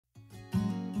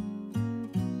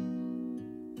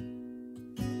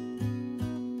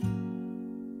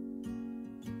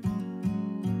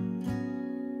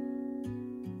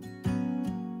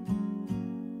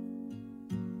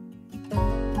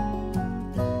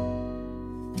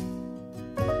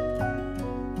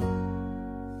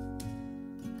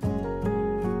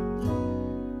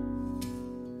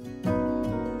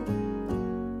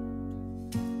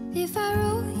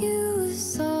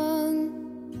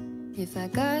If I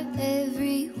got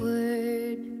every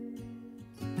word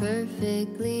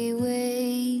perfectly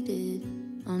weighted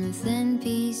on a thin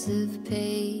piece of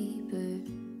paper,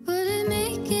 would it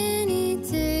make any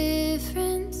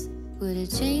difference? Would it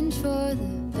change for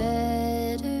the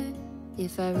better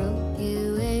if I wrote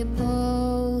you a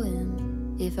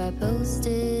poem, if I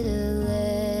posted a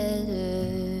letter?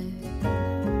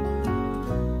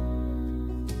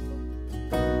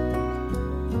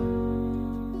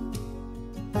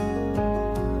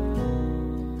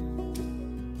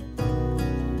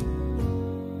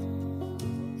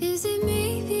 Is it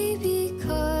maybe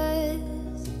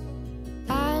because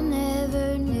I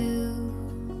never knew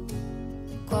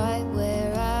quite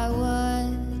where I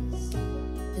was,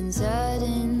 and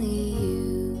suddenly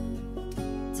you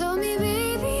told me,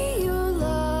 baby, you're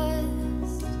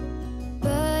lost,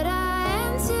 but I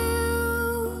am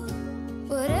too.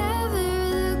 Whatever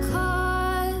the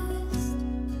cost,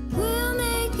 we'll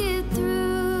make it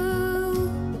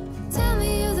through. Tell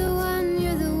me you're the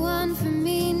one for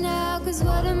me now, 'cause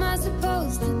what am I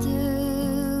supposed to do?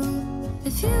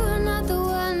 If you are not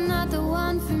the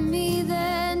one for me,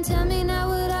 then tell me now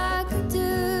what I could do.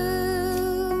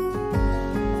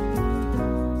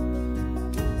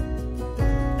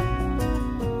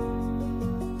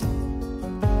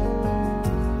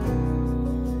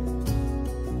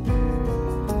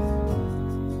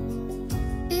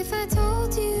 If I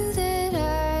told you that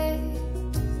I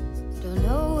don't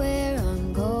know where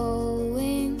I'm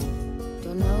going,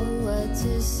 don't know what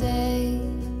to say,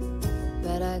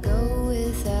 but I go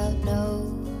without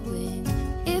knowing.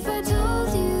 If I told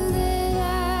you that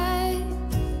I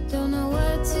don't know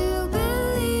what to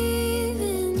believe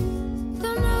in,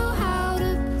 don't know how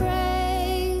to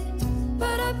pray,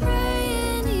 but I pray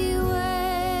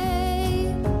anyway.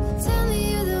 Tell me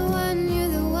you're the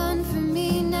one for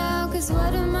me now, 'cause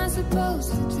what am I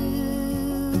supposed to do?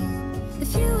 If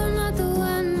you are not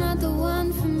the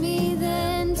one for me,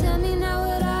 then tell me now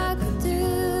what I could do.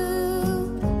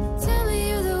 Tell me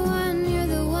you're the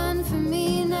one for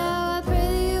me now. I pray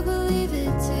that you believe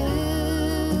it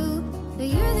too, that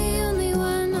you're the only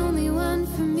one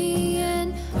for me,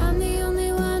 and I'm the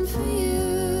only one for you.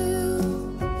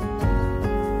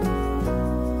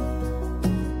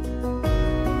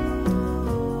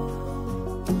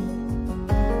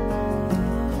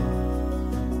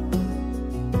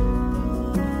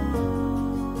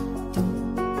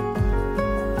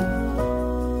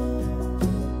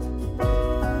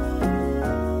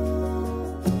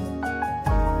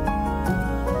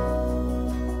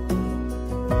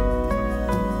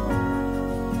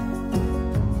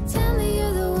 Tell me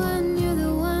you're the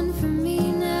one for me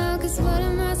now, 'cause what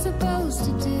am I supposed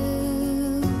to do?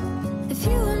 If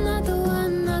you are not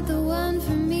the one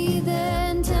for me,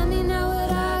 then tell me now what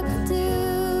I could do.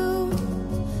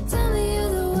 Tell me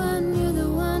you're the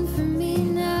one for me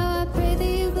now. I pray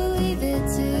that you believe it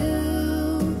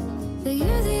too, that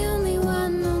you're the only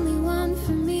one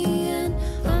for me, and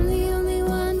I'm the only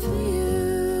one for you.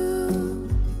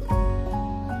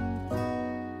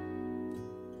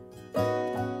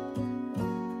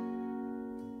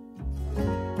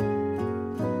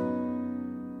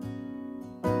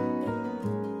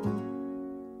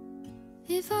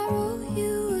 If I wrote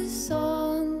you a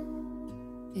song,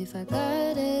 if I got